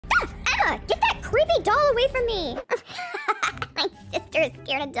Emma, get that creepy doll away from me. My sister is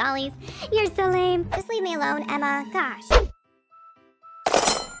scared of dollies. You're so lame. Just leave me alone, Emma. Gosh.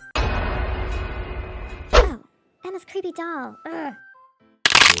 Oh, Emma's creepy doll. Ugh.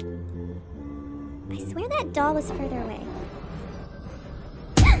 I swear that doll was further away.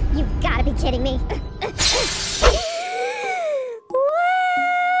 You've gotta be kidding me. I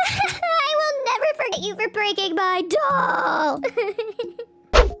will never forget you for breaking my doll.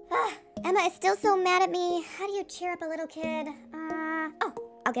 Emma is still so mad at me. How do you cheer up a little kid? Oh,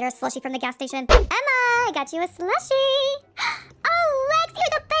 I'll get her a slushie from the gas station. Emma, I got you a slushie. Oh, Lex,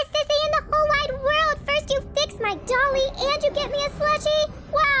 you're the best sissy in the whole wide world. First you fix my dolly and you get me a slushie.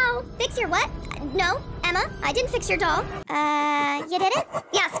 Wow. Fix your what? No, Emma, I didn't fix your doll. You did it?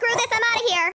 Yeah, screw this